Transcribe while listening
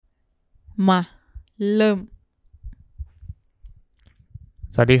มาเริ่ม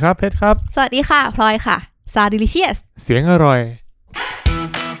สวัสดีครับเพชรครับสวัสดีค่ะพลอยค่ะซาดิลิเชียสเสียงอร่อย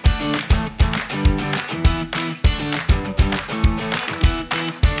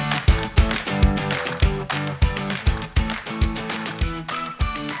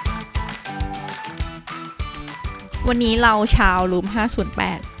วันนี้เราชาวรูม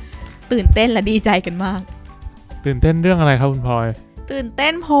508ตื่นเต้นและดีใจกันมากตื่นเต้นเรื่องอะไรครับคุณพลอยตื่นเต้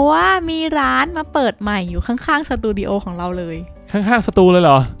นเพราะว่ามีร้านมาเปิดใหม่อยู่ข้างๆสตูดิโอของเราเลยข้างๆสตูเลยเห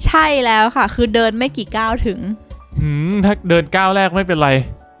รอใช่แล้วค่ะคือเดินไม่กี่ก้าวถึงถ้าเดินก้าวแรกไม่เป็นไร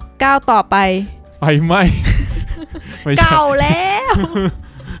ก้าวต่อไปไฟไหม้ เก่าแล้ว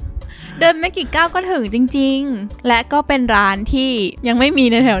เดินไม่กี่ก้าวก็ถึงจริงๆและก็เป็นร้านที่ยังไม่มี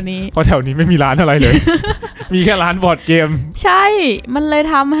ในแถวนี้เพราะแถวนี้ไม่มีร้านอะไรเลย มีแค่ร้านบอร์ดเกมใช่มันเลย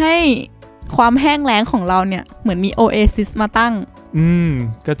ทำให้ความแห้งแล้งของเราเนี่ยเหมือนมีโอเอซิสมาตั้ง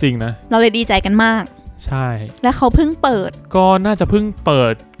ก็จริงนะเราเลยดีใจกันมากใช่และเขาเพิ่งเปิดก็น่าจะเพิ่งเปิ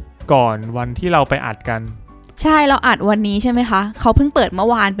ดก่อนวันที่เราไปอัดกันใช่เราอัดวันนี้ใช่ไหมคะเขาเพิ่งเปิดเมื่อ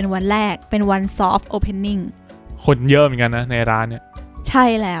วานเป็นวันแรกเป็นวัน soft opening คนเยอะเหมือนกันนะในร้านเนี่ยใช่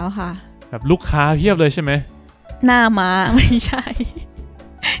แล้วค่ะแบบลูกค้าเพียบเลยใช่ไหมหน้าม้าไม่ใช่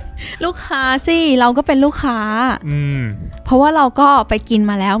ลูกค้าสิเราก็เป็นลูกค้าเพราะว่าเราก็ไปกิน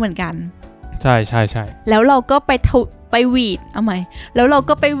มาแล้วเหมือนกันใช่ใช่ใช่แล้วเราก็ไปวีดเอาใหม่แล้วเรา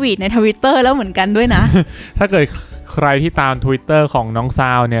ก็ไปวีดใน Twitter แล้วเหมือนกันด้วยนะ ถ้าเกิดใครที่ตาม Twitter ของน้องซ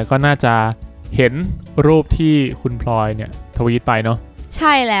าวเนี่ยก็น่าจะเห็นรูปที่คุณพลอยเนี่ยทวีตไปเนาะใ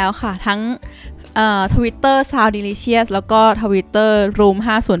ช่แล้วค่ะทั้งTwitter Sound Delicious แล้วก็ Twitter Room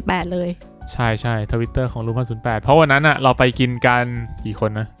 508เลยใช่ใช่ Twitter ของ Room 508เพราะวันนั้นอะเราไปกินกันกี่ค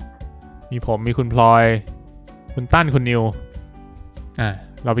นนะมีผมมีคุณพลอยคุณตั้นคุณนิว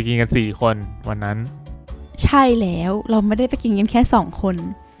เราไปกินกัน4คนวันนั้นใช่แล้วเราไม่ได้ไปกินกันแค่2คน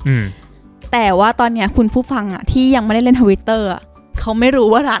แต่ว่าตอนเนี้ยคุณผู้ฟังอะที่ยังไม่ได้เล่น Twitter อะเขาไม่รู้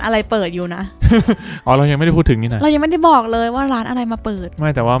ว่าร้านอะไรเปิดอยู่นะ อ๋อเรายังไม่ได้พูดถึงนี่นะเรายังไม่ได้บอกเลยว่าร้านอะไรมาเปิดไม่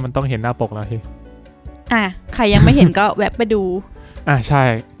แต่ว่ามันต้องเห็นหน้าปกแล้วที่ใครยังไม่เห็นก็แวะไปดูใช่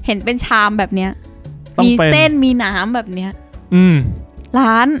เห็นเป็นชามแบบเนี้ยมีเส้นมีน้ำแบบเนี้ย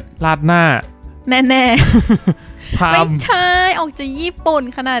ร้านราดหน้าแน่ๆไม่ใช่ออกจากญี่ปุ่น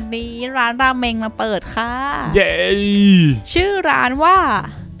ขนาดนี้ร้านราเมงมาเปิดค่ะเย้ชื่อร้านว่า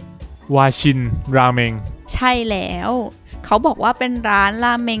วาชินราเมงใช่แล้วเขาบอกว่าเป็นร้านร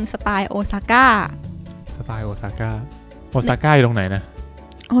าเมงสไตล์โอซาก้าสไตล์โอซาก้าอยู่ตรงไหนนะ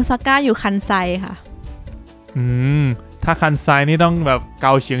โอซาก้าอยู่คันไซค่ะถ้าคันไซนี่ต้องแบบเก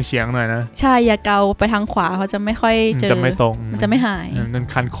าเฉียงๆหน่อยนะใช่อย่าเกาไปทางขวาเขาจะไม่ค่อยเจอจะไม่ตรงมันจะไม่หายนั่น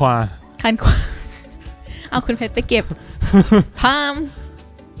คันขวาเอาคุณเพชรไปเก็บ พาม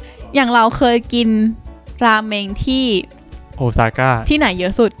อย่างเราเคยกินราเมงที่โอซาก้าที่ไหนเยอ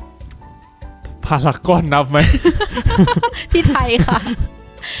ะสุดพารากอนนับไหม ที่ไทยค่ะ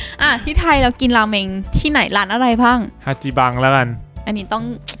ที่ไทยเรากินราเมงที่ไหนร้านอะไรบ้างฮาจิบังแล้วกันอันนี้ต้อง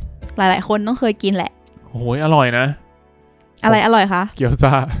หลายๆคนต้องเคยกินแหละโอ้ยอร่อยนะอะไรอร่อยคะเกี๊ยว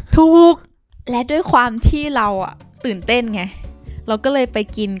ซ่าถูกและด้วยความที่เราตื่นเต้นไงเราก็เลยไป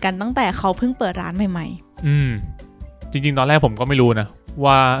กินกันตั้งแต่เขาเพิ่งเปิดร้านใหม่ๆจริงๆตอนแรกผมก็ไม่รู้นะ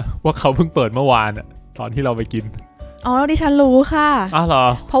ว่าเขาเพิ่งเปิดเมื่อวานตอนที่เราไปกินดิฉันรู้ค่ะเหรอ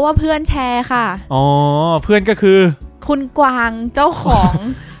เพราะว่าเพื่อนแชร์ค่ะเพื่อนก็คือคุณกวางเจ้าของ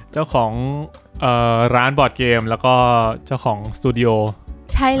เจ้าของร้านบอร์ดเกมแล้วก็เจ้าของสตูดิโอ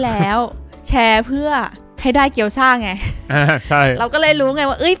ใช่แล้วแชร์เพื่อให้ได้เกี๊ยวซ่าไงใช่เราก็เลยรู้ไง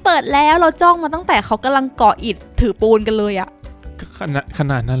ว่าเปิดแล้วเราจ้องมาตั้งแต่เขากำลังก่ออิฐถือปูนกันเลยข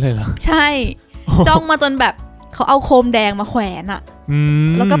นาดนั้นเลยเหรอใช่จ้องมาจนแบบเขาเอาโคมแดงมาแขวน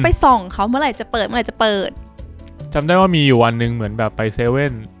แล้วก็ไปส่องเขาเมื่อไหร่จะเปิดจำได้ว่ามีอยู่วันนึงเหมือนแบบไปเซเว่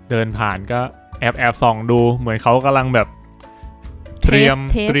นเดินผ่านก็แอบส่องดูเหมือนเขากำลังแบบเต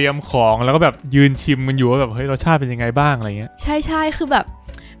รียมของแล้วก็แบบยืนชิมมันอยู่ว่าแบบเฮ้ยรสชาติเป็นยังไงบ้างอะไรเงี้ยใช่คือแบบ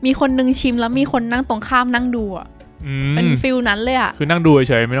มีคนนึงชิมแล้วมีคนนั่งตรงข้ามนั่งดูเป็นฟิลนั้นเลยคือนั่งดู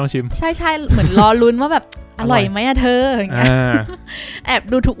เฉยๆไม่ต้องชิมใช่เหมือนรอลุ้นว่าแบบอร่อยไหมเธออย่างเงี้ยแอบ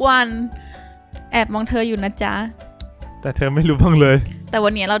ดูทุกวันแอบมองเธออยู่นะจ๊ะแต่เธอไม่รู้บ้างเลยแต่วั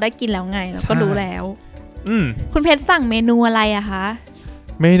นนี้เราได้กินแล้วไงเราก็รู้แล้วคุณเพชรสั่งเมนูอะไรอะคะ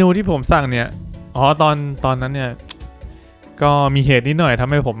เมนูที่ผมสั่งเนี่ยตอนนั้นเนี่ยก็มีเหตุนิดหน่อยทำ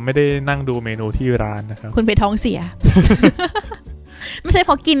ให้ผมไม่ได้นั่งดูเมนูที่ร้านนะครับคุณเพชรท้องเสีย ไม่ใช่เพ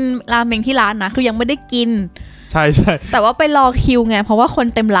ราะกินราเมงที่ร้านนะคือยังไม่ได้กินใช่แต่ว่าไปรอคิวไงเพราะว่าคน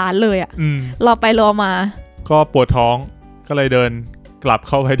เต็มร้านเลยรอไปรอมาก็ปวดท้องก็เลยเดินกลับเ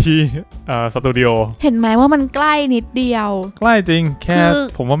ข้าไปที่สตูดิโอเห็นไหมว่ามันใกล้นิดเดียวใกล้จริงแค่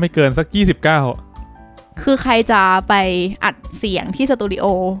ผมว่าไม่เกินสัก29 คือใครจะไปอัดเสียงที่สตูดิโอ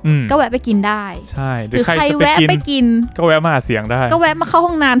ก็แวะไปกินได้ใช่หรือใครแวะไปกินก็แวะมาอัดเสียงได้ก็แวะมาเข้า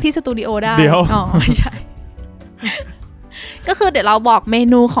ห้องน้ำที่สตูดิโอได้เดี๋ยวอ๋อไม่ใช่ ก็คือเดี๋ยวเราบอกเม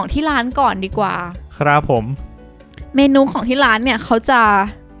นูของที่ร้านก่อนดีกว่าครับผมเมนูของที่ร้านเนี่ยเขาจะ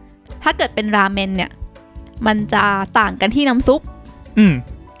ถ้าเกิดเป็นราเมนเนี่ยมันจะต่างกันที่น้ำซุป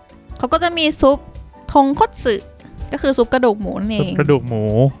เขาก็จะมีซุปทงคัตสึก็คือซุปกระดูกหมูนั่นเองซุปกระดูกหมู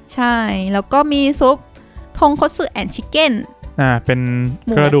ใช่แล้วก็มีซุปทงคัตสึแอนด์ชิคเก้นเป็น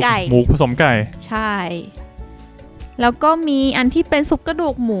กระดูกหมูผสมไก่ใช่แล้วก็มีอันที่เป็นซุปกระดู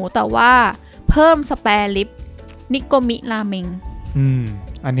กหมูแต่ว่าเพิ่มสเปร์ลิปนิโกมิราเมง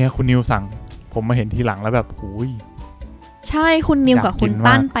อันนี้คุณนิวสั่งผมมาเห็นทีหลังแล้วแบบหูยใช่คุณนิวกับคุณ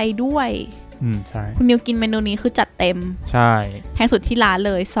ตั้นไปด้วยใช่คุณนิวกินเมนูนี้คือจัดเต็มใช่แพงสุดที่ร้านเ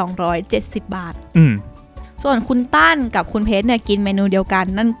ลย270 บาทส่วนคุณตั้นกับคุณเพชรเนี่ยกินเมนูเดียวกัน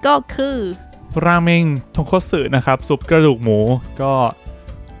นั่นก็คือราเมงทงคัตสึนะครับซุปกระดูกหมูก็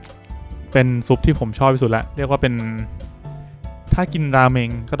เป็นซุปที่ผมชอบที่สุดละเรียกว่าเป็นถ้ากินราเมง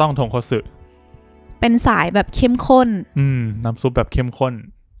ก็ต้องทงคัตสึเป็นสายแบบเข้มข้นน้ำซุปแบบเข้มข้น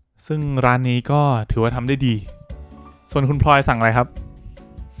ซึ่งร้านนี้ก็ถือว่าทำได้ดีส่วนคุณพลอยสั่งอะไรครับ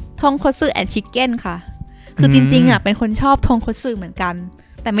ทงคัตสึแอนด์ชิคเก้นค่ะคือจริงๆเป็นคนชอบทงคัตสึเหมือนกัน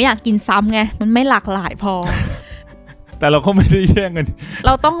แต่ไม่อยากกินซ้ำไงมันไม่หลากหลายพอ แต่เราก็ไม่ได้แย่งกันเร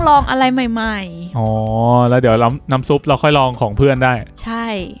าต้องลองอะไรใหม่ๆอ๋อแล้วเดี๋ยวน้ำซุปเราค่อยลองของเพื่อนได้ใช่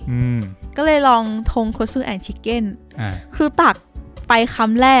ก็เลยลองทงคัตสึแอนด์ชิคเก้นคือตักไปค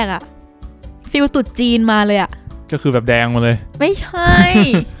ำแรกอะฟิลตุ๊ดจีนมาเลยอะก็คือแบบแดงมาเลยไม่ใช่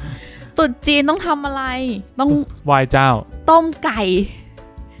ตุ๊ดจีนต้องทำอะไรต้องไหว้เจ้าต้มไก่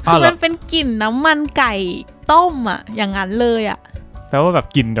คือมันเป็นกลิ่นน้ำมันไก่ต้มอะอย่างนั้นเลยอะแปลว่าแบบ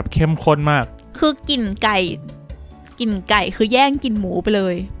กลิ่นแบบเข้มข้นมากคือกลิ่นไก่คือแย่งกลิ่นหมูไปเล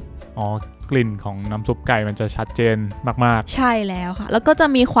ยอ๋อกลิ่นของน้ำซุปไก่มันจะชัดเจนมากๆใช่แล้วค่ะแล้วก็จะ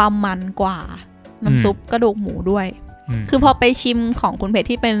มีความมันกว่าน้ำซุปกระดูกหมูด้วยคือพอไปชิมของคุณเพชร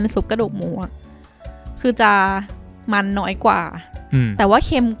ที่เป็นซุปกระดูกหมูคือจะมันน้อยกว่าแต่ว่าเ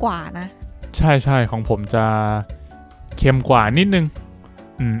ค็มกว่านะใช่ๆของผมจะเค็มกว่านิดนึง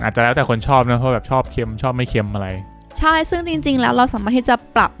อาจจะแล้วแต่คนชอบนะเพราะแบบชอบเค็มชอบไม่เค็มอะไรใช่ซึ่งจริงๆแล้วเราสามารถที่จะ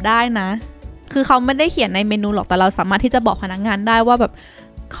ปรับได้นะคือเขาไม่ได้เขียนในเมนูหรอกแต่เราสามารถที่จะบอกพนักงานได้ว่าแบบ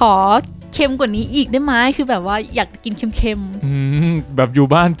ขอเค็มกว่านี้อีกได้ไหมคือแบบว่าอยากกินเค็มๆแบบอยู่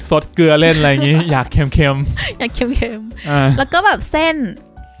บ้านซดเกลือเล่นอะไรอย่างงี้ อยากเค็มๆอยากเค็มๆแล้วก็แบบเส้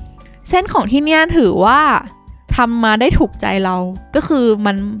นของที่เนี่ยถือว่าทำมาได้ถูกใจเราก็คือ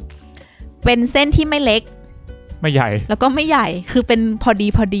มันเป็นเส้นที่ไม่เล็กไม่ใหญ่แล้วก็ไม่ใหญ่คือเป็นพอ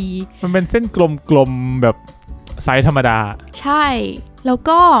ดีมันเป็นเส้นกลมๆแบบไซส์ธรรมดาใช่แล้ว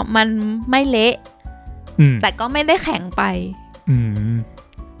ก็มันไม่เละแต่ก็ไม่ได้แข็งไป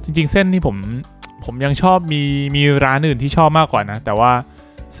จริงๆเส้นนี่ผมยังชอบมีร้านอื่นที่ชอบมากกว่านะแต่ว่า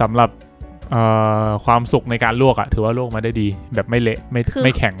สำหรับความสุขในการลวกอะถือว่าลวกมาได้ดีแบบไม่เละไ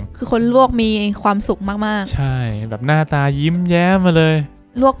ม่แข็งคือคนลวกมีความสุขมากๆใช่แบบหน้าตายิ้มแย้มมาเลย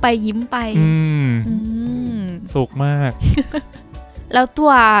ลวกไปยิ้มไปสุขมาก แล้วตั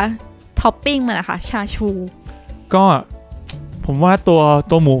วท็อปปิ้งมันอะค่ะชาชูก็ผมว่าตั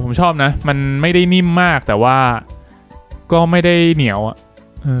วหมูผมชอบนะมันไม่ได้นิ่มมากแต่ว่าก็ไม่ได้เหนียวอะ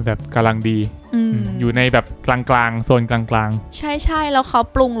แบบกำลังดีอยู่ในแบบกลางๆโซนกลางๆใช่ๆแล้วเขา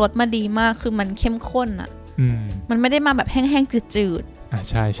ปรุงรสมาดีมากคือมันเข้มข้นอะมันไม่ได้มาแบบแห้งๆจืดๆ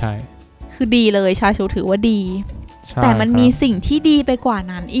ใช่ๆคือดีเลยชาชูถือว่าดีแต่มันมีสิ่งที่ดีไปกว่า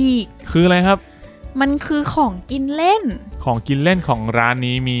นั้นอีกคืออะไรครับมันคือของกินเล่นของร้าน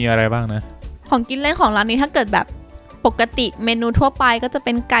นี้มีอะไรบ้างนะของกินเล่นของร้านนี้ถ้าเกิดแบบปกติเมนูทั่วไปก็จะเ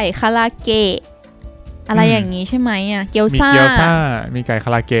ป็นไก่คาราเกะอะไรอย่างนี้ใช่ไหมอ่ะเกี๊ยวซ่ามีไก่ค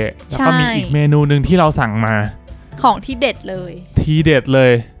าราเกะแล้วก็มีอีกเมนูนึงที่เราสั่งมาของที่เด็ดเล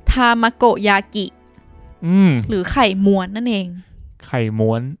ยทามาโกะยากิหรือไข่ม้วนนั่นเองไข่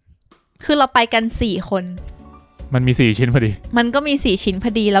ม้วนคือเราไปกัน4คนมันมี4ชิ้นพอดีมันก็มี4ชิ้นพ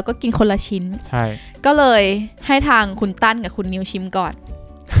อดีแล้วก็กินคนละชิ้นใช่ก็เลยให้ทางคุณตั้นกับคุณนิวชิมก่อน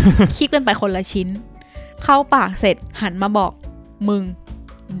คีบกันไปคนละชิ้นเข้าปากเสร็จหันมาบอกมึง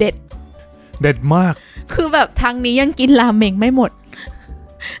เด็ดมากคือแบบทางนี้ยังกินราเมงไม่หมด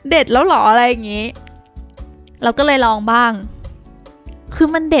เด็ดแล้วหรออะไรอย่างงี้เราก็เลยลองบ้างคือ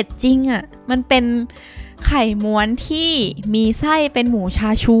มันเด็ดจริงอ่ะมันเป็นไข่ม้วนที่มีไส้เป็นหมูชา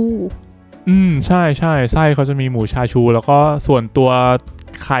ชูใช่ไส้เขาจะมีหมูชาชูแล้วก็ส่วนตัว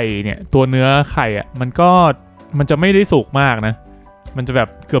ไข่เนี่ยตัวเนื้อไข่อ่ะมันจะไม่ได้สุกมากนะมันจะแบบ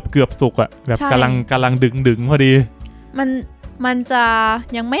เกือบสุกอ่ะแบบกำลังดึงพอดีมันจะ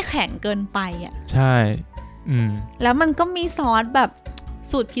ยังไม่แข็งเกินไปอ่ะใช่แล้วมันก็มีซอสแบบ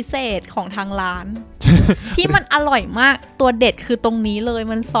สูตรพิเศษของทางร้าน ที่มันอร่อยมากตัวเด็ดคือตรงนี้เลย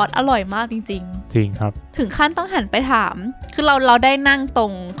มันซอสอร่อยมากจริงจริงครับถึงขั้นต้องหันไปถามคือเราได้นั่งตร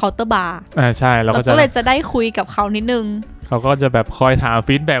งเคาน์เตอร์บาร์ใช่เราก็เลยจะได้คุยกับเขานิดนึงเขาก็จะแบบคอยถาม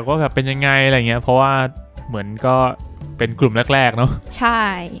ฟีดแบ็กว่าแบบเป็นยังไงอะไรเงี้ยเพราะว่าเหมือนก็เป็นกลุ่มแรกๆเนาะใช่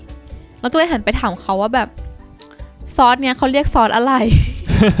แล้วก็เลยหันไปถามเขาว่าแบบซอสเนี้ยเขาเรียกซอสอะไร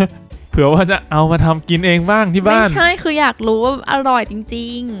เผื่อว่าจะเอามาทำกินเองบ้างที่บ้านไม่ใช่คืออยากรู้ว่าอร่อยจริ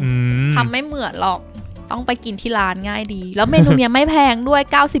งๆทำไม่เหมือนหรอกต้องไปกินที่ร้านง่ายดีแล้วเมนูเนี้ยไม่แพงด้วย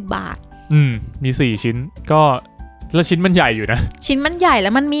90 บาทมี4ชิ้นก็แล้วชิ้นมันใหญ่อยู่นะชิ้นมันใหญ่แล้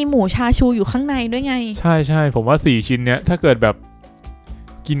วมันมีหมูชาชูอยู่ข้างในด้วยไงใช่ใช่ผมว่า4ชิ้นเนี้ยถ้าเกิดแบบ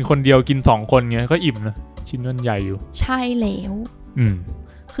กินคนเดียวกิน2คนเงี้ยก็อิ่มนะชิ้นมันใหญ่อยู่ใช่แล้ว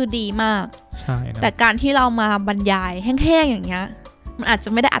คือดีมากใช่นะแต่การที่เรามาบรรยายแห้งๆอย่างเงี้ยมันอาจจะ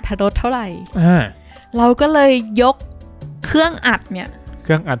ไม่ได้อรรถรสเท่าไหร่เราก็เลยยกเครื่องอัดเนี่ยเค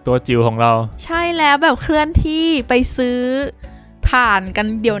รื่องอัดตัวจิ๋วของเราใช่แล้วแบบเคลื่อนที่ไปซื้อถ่านกัน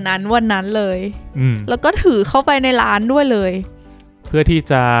เดี๋ยวนั้นวันนั้นเลยแล้วก็ถือเข้าไปในร้านด้วยเลยเพื่อที่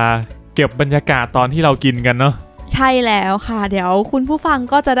จะเก็บบรรยากาศตอนที่เรากินกันเนาะใช่แล้วค่ะเดี๋ยวคุณผู้ฟัง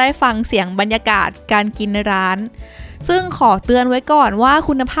ก็จะได้ฟังเสียงบรรยากาศการกินในร้านซึ่งขอเตือนไว้ก่อนว่า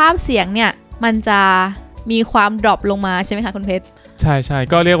คุณภาพเสียงเนี่ยมันจะมีความดรอปลงมาใช่ไหมคะคุณเพชรใช่ใช่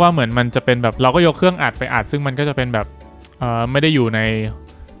ก็เรียกว่าเหมือนมันจะเป็นแบบเราก็ยกเครื่องอัดไปอัดซึ่งมันก็จะเป็นแบบไม่ได้อยู่ใน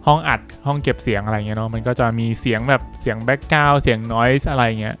ห้องอัดห้องเก็บเสียงอะไรเงี้ยเนาะมันก็จะมีเสียงแบบเสียงแบ็คกราวด์เสียงนอยส์อะไร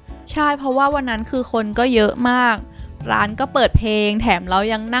เงี้ยใช่เพราะว่าวันนั้นคือคนก็เยอะมากร้านก็เปิดเพลงแถมเรา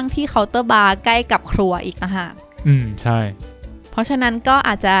ยังนั่งที่เคาน์เตอร์บาร์ใกล้กับครัวอีกนะคะใช่เพราะฉะนั้นก็อ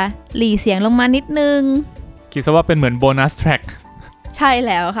าจจะหลีเสียงลงมานิดนึงคิดซะว่าเป็นเหมือนโบนัสแทร็กใช่แ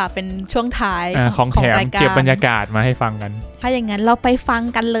ล้วค่ะเป็นช่วงท้ายของแถมเก็บบรรยากาศมาให้ฟังกันถ้าอย่างนั้นเราไปฟัง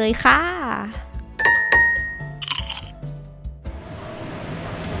กันเลยค่ะ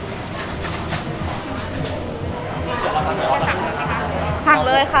สั่ง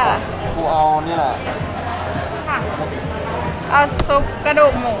เลยค่ะกูเอานี่แหละค่ะเอาซุปกระดู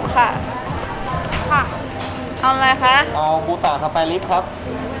กหมูค่ะค่ะเอาอะไรคะเอาบูตาสไปริสครับ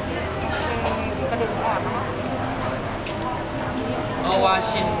กระดูกอ่อนเอาวา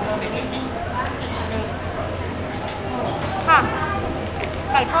ชินเพิ่มอีกค่ะ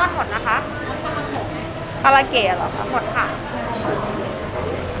ไก่ทอดหมดนะคะคาราเกะเหรอคะหมดค่ะ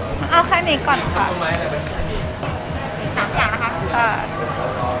เอาแค่นี้ก่อนค่ะต้นไม้อะไรไป3 อย่างนะคะ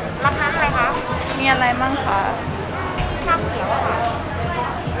ราคาอะไรคะมีอะไรมั่งคะชาเขียวค่ะ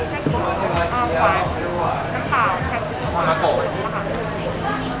เอาหวานน้ำเปล่าแค่ทามาโกะหรือว่า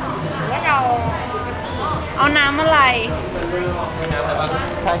เอาน้ำอะไร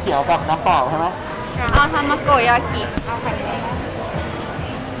ชาเขียวกับน้ำเปล่าใช่ไหมเอาทามาโกะยากิเอาไข่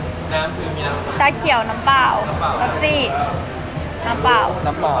น้ำคือมีน้ำชาเขียวน้ำเปล่าแป๊บซี่น้ำเปล่า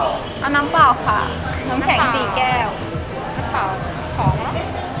เอาน้ำเปล่าค่ะน้ำแข็ง4 แก้วน้ำเปล่าของ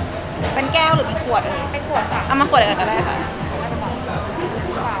เป็นแก้วหรือเป็นขวดเป็นขวดค่ะเอามาขวดเลยก็ได้ค่ะ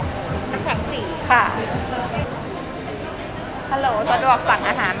น้ำแข็ง4ค่ะฮัลโหลสะดวกสั่ง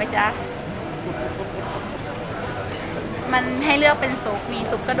อาหารไหมจ๊ะมันให้เลือกเป็นซุปมี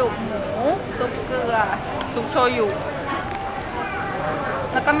ซุปกระดูกหมูซุปเกลือซุปโชยุ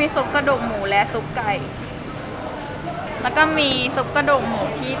แล้วก็มีซุปกระดูกหมูและซุปไก่แล้วก็มีซุปกระดูกหมู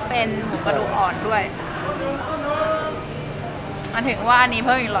ที่เป็นหมูกระดูกอ่อนด้วยมาถึงว่าอันนี้เ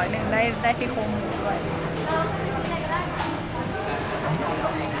พิ่มอีก100ได้ซี่โครงหมูด้วย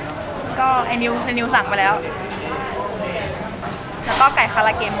ก็ไอ้นิวสั่งไปแล้วแล้วก็ไก่คาร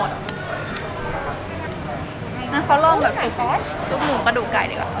าเกะหมดงั้นเขาลองแบบซุปหมูกระดูกไก่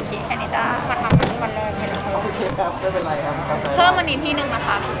ดีกว่าโอเคแค่นี้จ้ามาทำวันแรกเลยนะคะโอเคครับไม่เป็นไรครับเพิ่มอันนี้ที่นึงนะค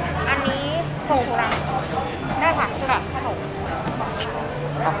ะอันนี้ถูกรังได้ค่ะขนม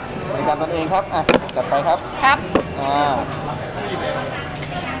บริการตนเองครับจัดไปครับครับเ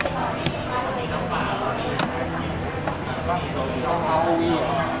อาวี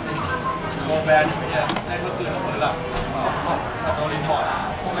โมแบนใช่ไหมเนี่ยได้เมื่อคืนหมดแล้วโดนรีพอร์ต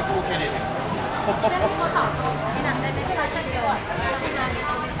พวกไม่กู้เครดิต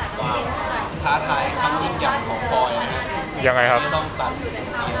ท้าทายคำยิ่งใหญ่ของพลอยนะฮะยังไงครับต้องตัดเสี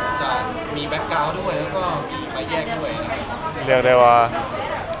ยงจะมีแบ็คกราวด์ด้วยแล้วก็มีใบแยกด้วยนะเรียกได้ว่า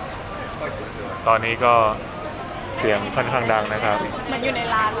ตอนนี้ก็เสียงค่อนข้างดังนะครับมันอยู่ใน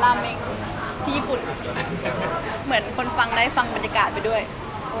ร้านราเมงที่ญี่ปุ่นเหมือนคนฟังได้ฟังบรรยากาศไปด้วย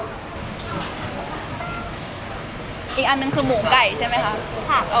อีกอันนึงคือหมูไก่ใช่ไหมคะ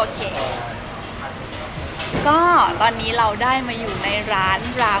ค่ะโอเคก็ตอนนี้เราได้มาอยู่ในร้าน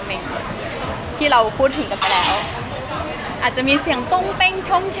ราเมงที่เราพูดถึงกันไปแล้วอาจจะมีเสียงป้งเป้งช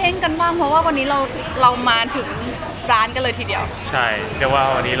งเชงกันบ้างเพราะว่าวันนี้เรามาถึง ร้านกันเลยทีเดียวใช่เรียกว่า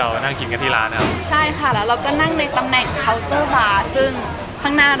วันนี้เรานั่งกินกันที่ร้านนะครับใช่ค่ะแล้วเราก็นั่งในตำแหน่งเคาน์เตอร์บาร์ซึ่งข้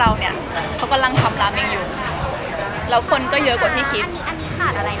างหน้าเราเนี่ยเขากำลังทำราเมงอยู่แล้วคนก็เยอะกว่าที่คิดอันนี้ขา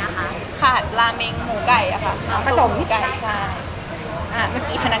ดอะไรนะคะขาดราเมงหมูไก่อะค่ะผสมหมูไก่ใช่เมื่อ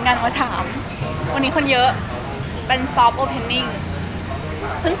กี้พนักงานมาถามวันนี้คนเยอะเป็นซอฟต์โอเพนนิ่ง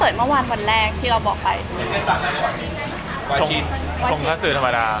เพิ่งเปิดเมื่อวานวันแรกที่เราบอกไปทงคัตสึธรรม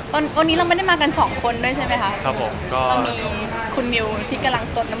ดาวันนี้เราไม่ได้มากัน2คนด้วยใช่ไหมคะครับผมก็มีคุณมิวที่กำลัง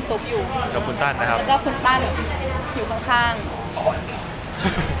สดน้ำซุปอยู่กับคุณตั้นนะครับแล้วก็คุณตั้นอยู่ข้างๆ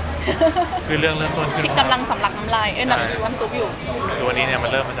คือเรื่องเริ่มต้นขึ้นที่กำลังสำลักน้ำลายน้ำซุปอยู่คือวันนี้เนี่ยมั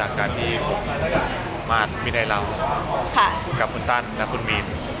นเริ่มมาจากการที่ผมมามีในเราค่ะกับคุณตั้นและคุณมีน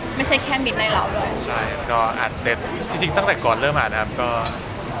ไม่ใช่แค่มิดในเราด้วยใช่ก็อัดเสร็จจริงๆตั้งแต่ก่อนเริ่มอ่านนะครับก็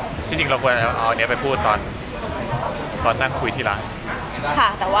จริงๆเราควรเอาอันนี้ไปพูดตอนนั่งคุยที่ร้านค่ะ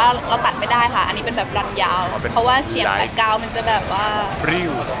แต่ว่าเราตัดไม่ได้ค่ะอันนี้เป็นแบบรันยาวเพราะว่าเสียงแบ็คกราวด์มันจะแบบว่า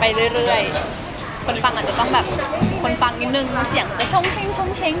ไปเรื่อยๆคนฟังอาจจะต้องแบบคนฟังนิดนึงเสียงจะชง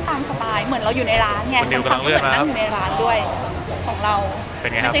เช้งตามสไตล์เหมือนเราอยู่ในร้านไงคนฟังก็เหมือนนั่งอยู่ในร้านด้วยของเราไ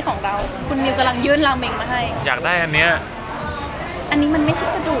ม่ใช่ของเราคุณนิวกำลังยื่นราเมงมาให้อยากได้อันนี้มันไม่ใช่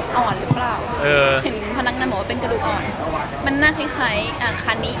กระดูกอ่อนหรือเปล่าเห็นพนักงานบอกว่าเป็นกระดูกอ่อนมันน่าคล้ายๆค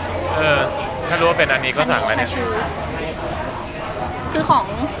านิถ้ารู้ว่าเป็นอันนี้ก็สั่งแล้วเนี่ยคือของ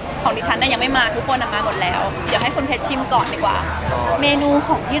ดิฉันเนี่ยยังไม่มาทุกคนมาหมดแล้วเดี๋ยวให้คุณเพชรชิมก่อนดีกว่าเมนูข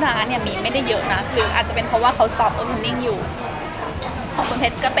องที่ร้านเนี่ยมีไม่ได้เยอะนะหรืออาจจะเป็นเพราะว่าเขาซอฟต์โอเพนนิ่งอยู่ของคุณเพ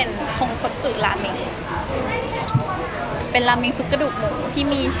ชรก็เป็นทงคัตสึราเมงเป็นราเมงซุปกระดูกหมูที่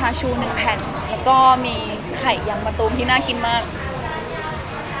มีชาชู1แผ่นแล้วก็มีไข่ยางมะตูมที่น่ากินมาก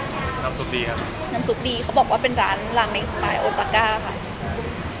น้ำซุปดีครับน้ำซุปดีเขาบอกว่าเป็นร้านราเมงสไตล์โอซาก้าค่ะ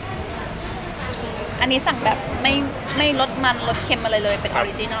อันนี้สั่งแบบไม่ลดมันลดเค็มอะไรเลยเป็นออ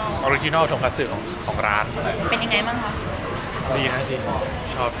ริจินอลทงคัตสึของร้านเป็นยังไงบ้างคะดีนะจริง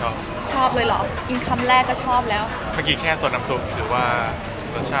ชอบเลยเหรอกินคำแรกก็ชอบแล้วเมื่อกี้แค่ส่วนน้ำซุปถือว่า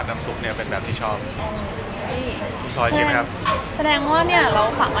รสชาติน้ำซุปเนี่ยเป็นแบบที่ชอบซอยใช่ไหมครับแสดงว่าเนี่ยเรา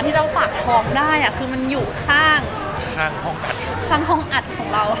สามารถที่จะฝากท้องได้อะคือมันอยู่ข้างห้องอัดของ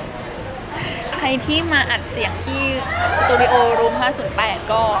เราใครที่มาอัดเสียงที่สตูดิโอรูม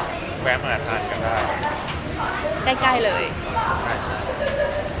508ก็แวะมาทานกันได้ใกล้ๆเลยใช่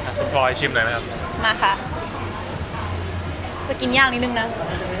คุณพลอยชิมเลยนะครับมาค่ะจะกินย่างนิดนึงนะ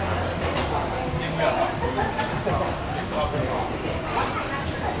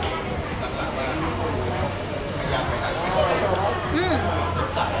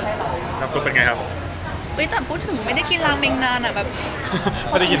น้ำซุปเป็นไงครับแต่พูดถึงไม่ได้กินราเมงนานอ่ะแบบ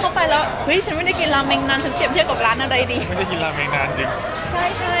พอกินเข้าไปแล้วฉันไม่ได้กินราเมงนานฉันเปรียบเทียบกับร้านอะไรดีไม่ได้กินราเมงนานจริง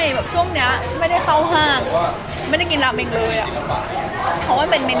ใช่แบบช่วงเนี้ยไม่ได้เข้าห้างไม่ได้กินราเมงเลยอ่ะเพราะว่า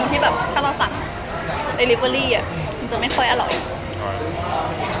เป็นเมนูที่แบบถ้าเราสั่ง delivery อ่ะมันจะไม่ค่อยอร่อย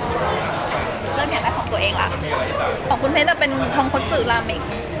เริ่มอยากได้ของตัวเองละของคุณเพชรเป็นทงคัตสึราเมง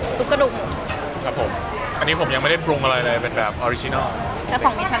ซุปกระดูกครับผมอันนี้ผมยังไม่ได้ปรุงอะไรเลยเป็นแบบออริจินอลแต่ข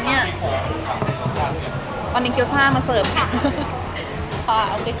องดิฉันเนี่ยตอนนี้เกี๊ยวซ่ามาเสิร์ฟพอ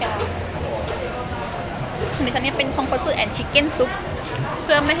เอาด้วยกันดิฉันเนี่ยเป็นทงคัตสึแอนด์ชิคเก้นซุปเ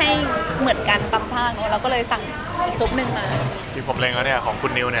พื่อไม่ให้เหมือนกันซ้ำซากเนาะเราก็เลยสั่งอีกซุปนึงมาที่ผมเล็งแล้วเนี่ยของคุ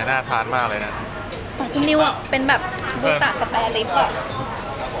ณนิวเนี่ยน่าทานมากเลยนะของคุณนิวอ่ะเป็นแบบบูตะสเปรลิปอ่ะ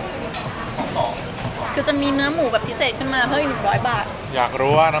คือจะมีเนื้อหมูแบบพิเศษขึ้นมาเพิ่มอีก100 บาทอยาก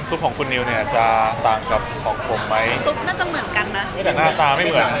รู้ว่าน้ำซุปของคุณนิวเนี่ยจะต่างกับของผมไหมซุปน่าจะเหมือนกันนะแต่หน้าตาไม่เ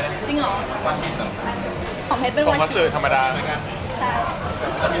หมือนจริงเหรอของเพชรเป็นวาชิธรรมดาใช่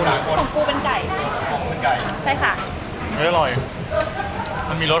ของกูเป็นไก่ใช่ค่ะอร่อย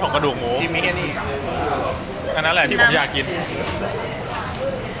มันมีรสของกระดูกหมูชิมมี่นี่อันนั้นแหละที่ผมอยากกิน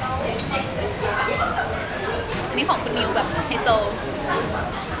นี่ของคุณนิวแบบไฮโซ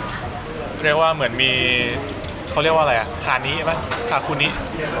เรียกว่าเหมือนมีเขาเรียกว่าอะไรอะคานิป่ะคาคุนิ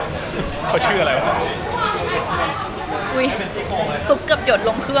เขาชื่ออะไรอุ้ยซุปเกือบหยดล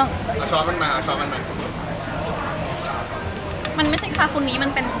งเครื่องช้อนมันมามันไม่ใช่คาคุนิมั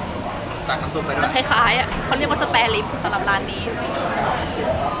นเป็นตักน้ำซุปไปด้วยมันคล้ายๆอ่ะเขาเรียกว่าสเปรลิปสำหรับร้านนี้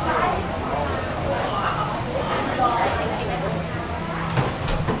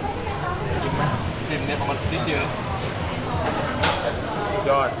ชิมเนี่ยประมาณนิดเดียว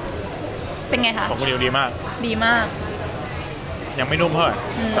ยอดเป็นไงคะของคุณนิวดีมากยังไม่นุ่มเท่าไหร่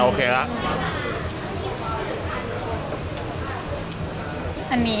แต่โอเคละ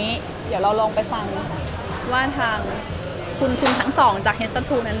อันนี้เดี๋ยวเราลองไปฟังว่าทางคุณทั้งสองจาก Hester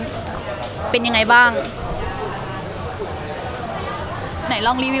 2นั้นเป็นยังไงบ้างไหนล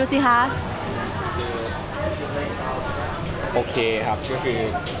องรีวิวสิคะโอเคครับก็คือ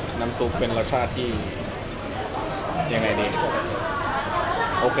น้ำซุปเป็นรสชาติที่ ยังไงดี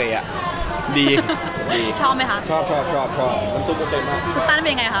โอเคอะดีดี ชอบไหมคะ ชอบน้ำซุปโอเคมาก คุณตั้นเป็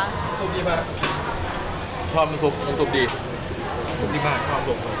นยังไงคะ ซุปดีมากชอบน้ำซุปดีซุปดีมากชอบ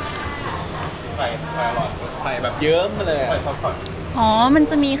ซุปไข่อร่อย ไข่แบบเยิ้มมาเลย ไข่ทอดก่อน อ๋อ มัน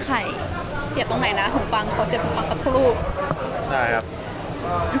จะมีไข่เสียบตรงไหนนะหูฟังขอเสียบหูฟังสักครู่ ใช่ครับ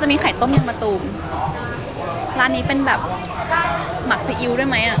มันจะมีไข่ต้มยำมะตูม ร้านนี้เป็นแบบหมักซีอิ๊วด้วย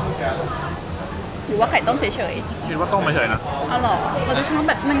ไหมอ่ะ หรือว่าไข่ต้มเฉย คิดว่าต้มไม่เฉยนะ ๆอ๋อเหรอ เราจะชอบแ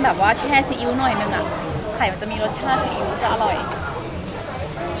บบที่มันแบบว่าแช่ซีอิ๊วหน่อยนึงอ่ะ ไข่มันจะมีรสชาติซีอิ๊วจะอร่อย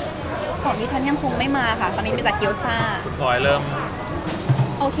ของที่ฉันยังคงไม่มาค่ะ ตอนนี้มีแต่เกี๊ยวซ่า คุณพลอยเริ่ม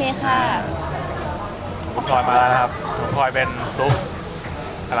โอเคค่ะ คุณพลอยมาแล้วนะครับคุณพลอยเป็นซุป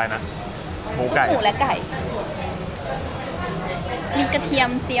อะไรนะหมู ซุป ไก่ หมูและไก่ มีกระเทียม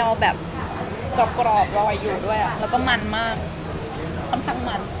เจียวแบบกรอบๆรอยอยู่ด้วยอ่ะ แล้วก็มันมาก ค่อนข้าง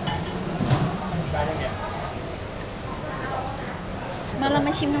มัน มาเราม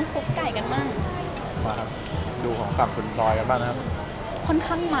าชิมน้ำซุปไก่กันมั่ง มาครับดูของฝั่งคุณพลอยกันบ้างนะครับ ค่อน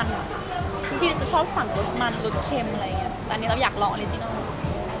ข้างมันอะพี่จะชอบสั่งรสมันรสเค็มอะไรเงี้ยแต่อันนี้เราอยากลองออริจินอล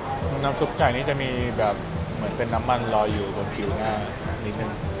น้ำซุปไก่นี่จะมีแบบเหมือนเป็นน้ำมันลอยอยู่บนผิวหน้านิดนึ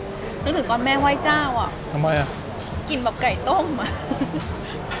ง นึกถึงตอนแม่ไหว้เจ้าอ่ะ ทำไมอ่ะ กินแบบไก่ต้มอ่ะ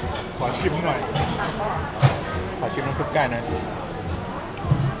ขอชิมหน่อยขอชิมน้ำซุปไก่หน่อย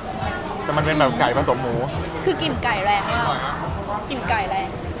แต่มันเป็นแบบไก่ผสมหมู คือกลิ่นไก่แรงมากกลิ่นไก่แรง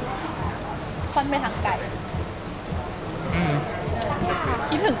ค่อนไปทางไก่ อืม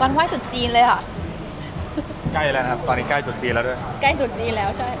คิดถึงตอนไหว้ตรุษจีนเลยค่ะ ใกล้แล้วนะครับตอนนี้ใกล้ตรุษจีนแล้วด้วย ใกล้ตรุษจีนแล้ว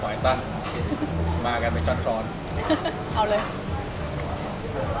ใช่ หอยตั้นมากันเป็นช้อน เอาเลย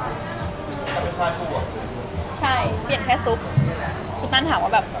ถ้าเป็นชาชูอ่ะ ใช่ เปลี่ยนแค่ซุปคุณตั้นถามว่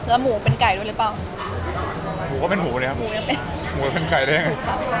าแบบแล้วหมูเป็นไก่ด้วยหรือเปล่า หมูก็เป็นหมูเลยครับ หมูยังเป็น หมูเป็นไก่ได้ยังไง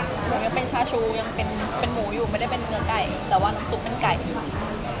ค่ะหมูยังเป็นชาชูยังเป็นหมูอยู่ไม่ได้เป็นเนื้อไก่ แต่ว่าน้ำซุปเป็นไก่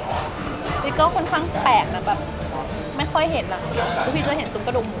นี่ก็ค่อนข้างแปลกนะแบบไม่ค่อยเห็นอะทุกทีจะเห็นซุปก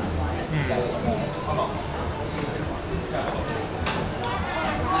ระดูกหมู อืม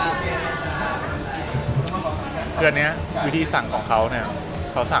คืออันเนี้ยวิธีสั่งของเขาเนี่ย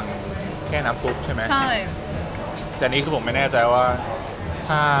เขาสั่งแค่น้ำซุปใช่ไหม ใช่ แต่นี้คือผมไม่แน่ใจว่า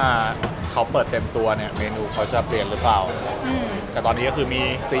ถ้าเขาเปิดเต็มตัวเนี่ยเมนูเขาจะเปลี่ยนหรือเปล่า อืม แต่ตอนนี้ก็คือมี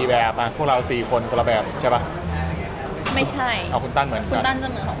4แบบอ่ะพวกเรา4คนคนละแบบใช่ปะ ไม่ใช่ เอาคุณตั้นเหมือน คุณ กัน ตั้นจะ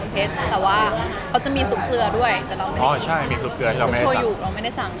เหมือนของคุณเพชรแต่ว่าเขาจะมีซุปเกลือด้วยแต่เราไม่ อ๋ ได้ อ กิน ใช่มีซุปเกลือที่เรา ซุป ไม่ โช ได้สั่ง ยุเราไม่ไ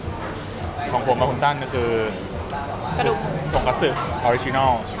ด้สั่ง ของผมกับคุณตั้นก็คือก ระดูกหมู ตงคัตสึออริจินอ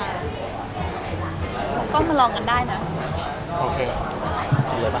ล ใช่ก็มาลองกันได้นะ โอเค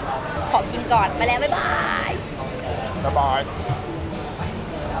กินเลยปะ ขอกินก่อนไปแล้วบ๊ายบาย บ๊ายบาย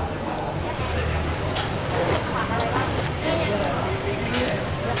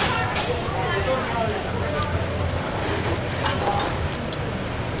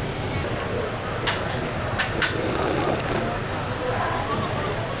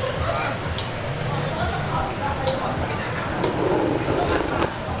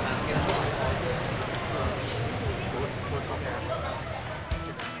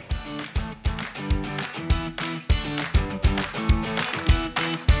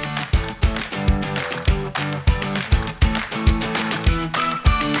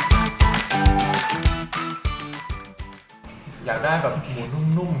อยากได้แบบหมู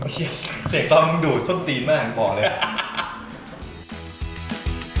นุ่มๆ เสียงตอนมึงดูดส้นตีนมากบอกเลย